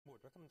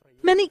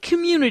Many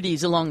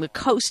communities along the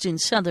coast in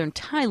southern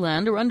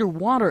Thailand are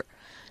underwater.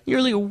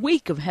 Nearly a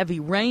week of heavy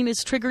rain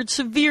has triggered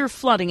severe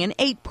flooding in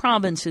 8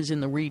 provinces in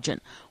the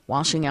region,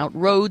 washing out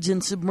roads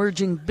and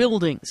submerging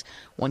buildings.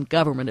 One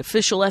government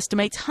official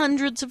estimates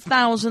hundreds of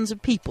thousands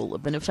of people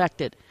have been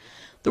affected.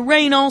 The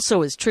rain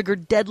also has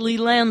triggered deadly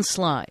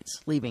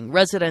landslides, leaving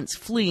residents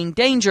fleeing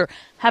danger,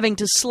 having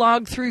to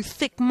slog through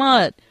thick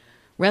mud.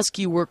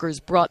 Rescue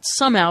workers brought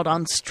some out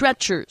on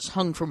stretchers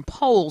hung from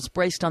poles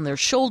braced on their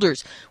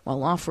shoulders,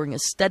 while offering a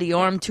steady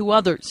arm to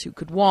others who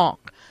could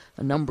walk.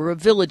 A number of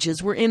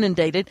villages were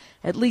inundated.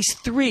 At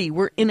least 3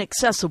 were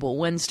inaccessible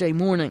Wednesday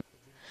morning.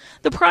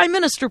 The Prime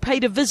Minister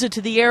paid a visit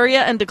to the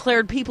area and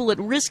declared people at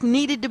risk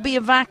needed to be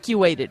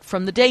evacuated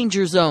from the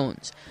danger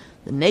zones.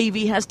 The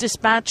Navy has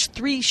dispatched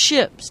 3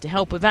 ships to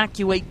help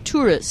evacuate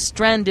tourists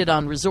stranded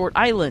on resort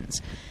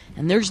islands,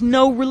 and there's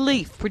no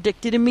relief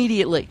predicted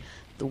immediately.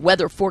 The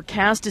weather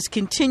forecast is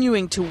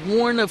continuing to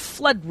warn of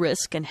flood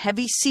risk and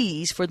heavy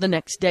seas for the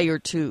next day or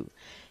two.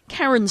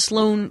 Karen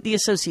Sloan, The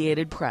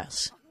Associated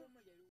Press.